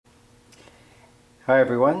Hi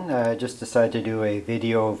everyone, just decided to do a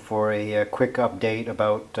video for a quick update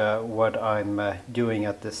about what I'm doing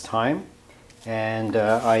at this time. And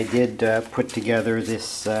I did put together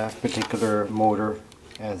this particular motor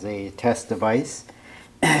as a test device,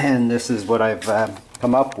 and this is what I've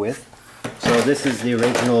come up with. So this is the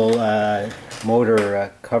original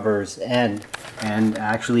motor cover's end, and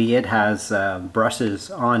actually it has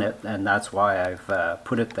brushes on it, and that's why I've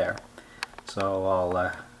put it there. So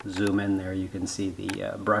I'll zoom in there, you can see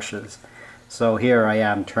the brushes. So here I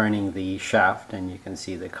am turning the shaft, and you can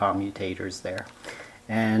see the commutators there.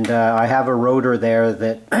 And I have a rotor there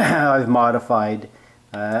that I've modified.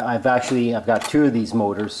 I've got two of these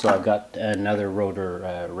motors, so I've got another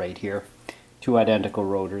rotor right here. Two identical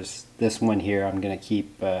rotors. This one here I'm going to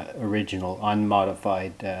keep original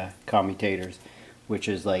unmodified commutators, which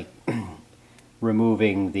is like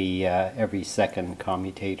removing the every second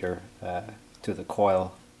commutator to the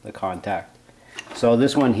coil, the contact. So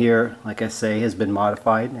this one here, like I say, has been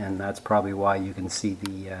modified, and that's probably why you can see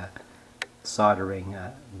the soldering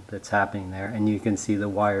that's happening there, and you can see the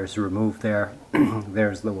wires removed there.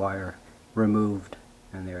 There's the wire removed,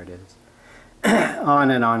 and there it is. On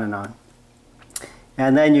and on and on.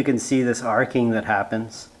 And then you can see this arcing that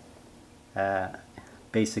happens.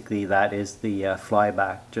 Basically that is the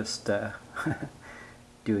flyback, just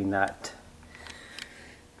doing that.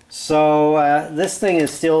 So this thing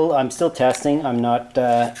is I'm still testing. I'm not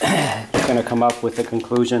going to come up with a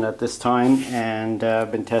conclusion at this time, and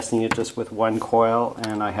I've been testing it just with one coil,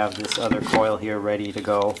 and I have this other coil here ready to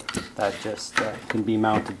go that just can be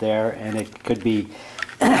mounted there, and it could be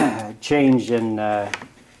changed in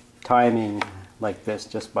timing like this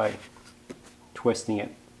just by twisting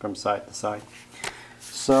it from side to side.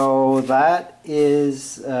 So that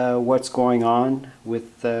is what's going on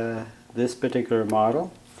with this particular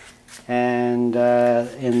model. And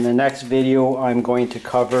in the next video I'm going to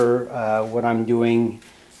cover what I'm doing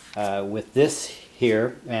with this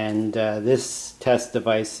here, and this test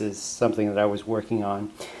device is something that I was working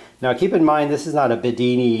on. Now keep in mind, this is not a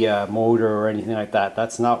Bedini motor or anything like that.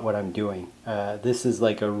 That's not what I'm doing. This is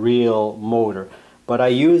like a real motor, but I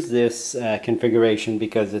use this configuration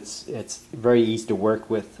because it's very easy to work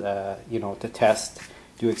with, you know, to test,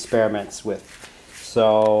 do experiments with.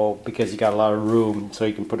 So, because you got a lot of room, so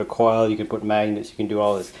you can put a coil, you can put magnets, you can do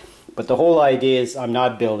all this. But the whole idea is I'm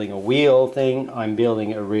not building a wheel thing, I'm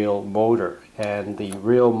building a real motor. And the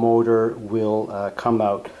real motor will come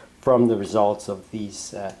out from the results of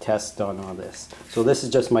these tests done on this. So this is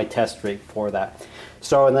just my test rig for that.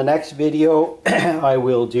 So in the next video I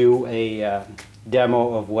will do a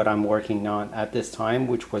demo of what I'm working on at this time,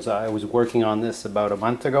 which was I was working on this about a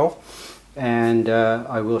month ago. And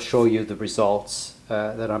I will show you the results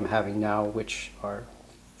that I'm having now, which are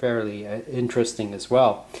fairly interesting as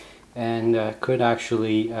well, and could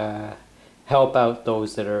actually help out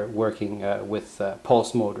those that are working with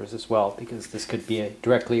pulse motors as well, because this could be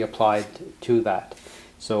directly applied to that.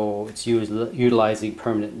 So it's utilizing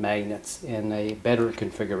permanent magnets in a better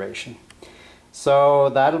configuration. So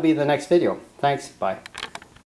that'll be the next video. Thanks, bye.